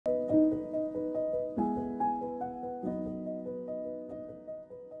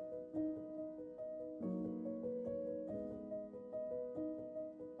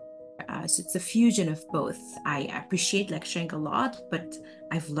So it's a fusion of both. I appreciate lecturing a lot, but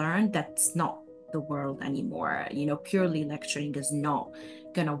I've learned that's not the world anymore. Purely lecturing is not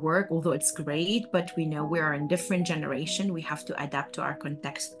gonna work, although it's great, but we know we are in different generation. We have to adapt to our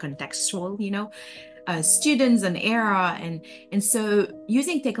contextual, students and era. And so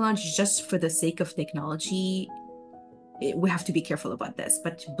using technology just for the sake of technology, we have to be careful about this,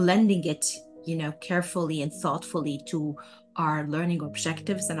 but blending it, carefully and thoughtfully to our learning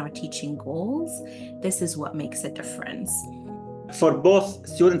objectives and our teaching goals, this is what makes a difference. For both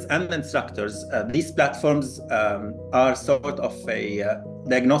students and instructors, these platforms are sort of a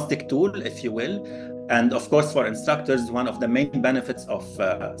diagnostic tool, if you will. And of course, for instructors, one of the main benefits of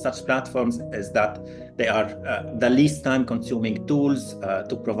such platforms is that they are the least time-consuming tools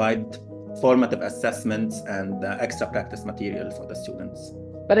to provide formative assessments and extra practice material for the students.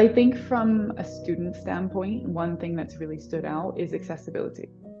 But I think from a student standpoint, one thing that's really stood out is accessibility.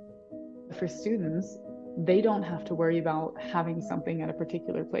 For students, they don't have to worry about having something at a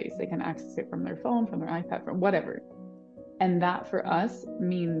particular place. They can access it from their phone, from their iPad, from whatever. And that for us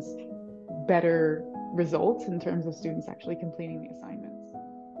means better results in terms of students actually completing the assignments.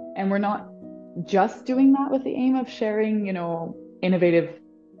 And we're not just doing that with the aim of sharing, innovative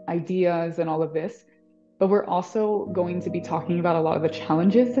ideas and all of this, but we're also going to be talking about a lot of the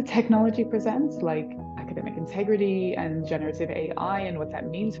challenges that technology presents, like academic integrity and generative AI and what that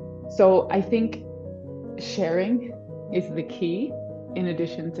means. So I think sharing is the key, in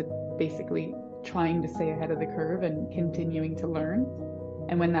addition to basically trying to stay ahead of the curve and continuing to learn.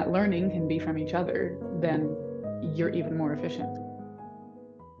 And when that learning can be from each other, then you're even more efficient.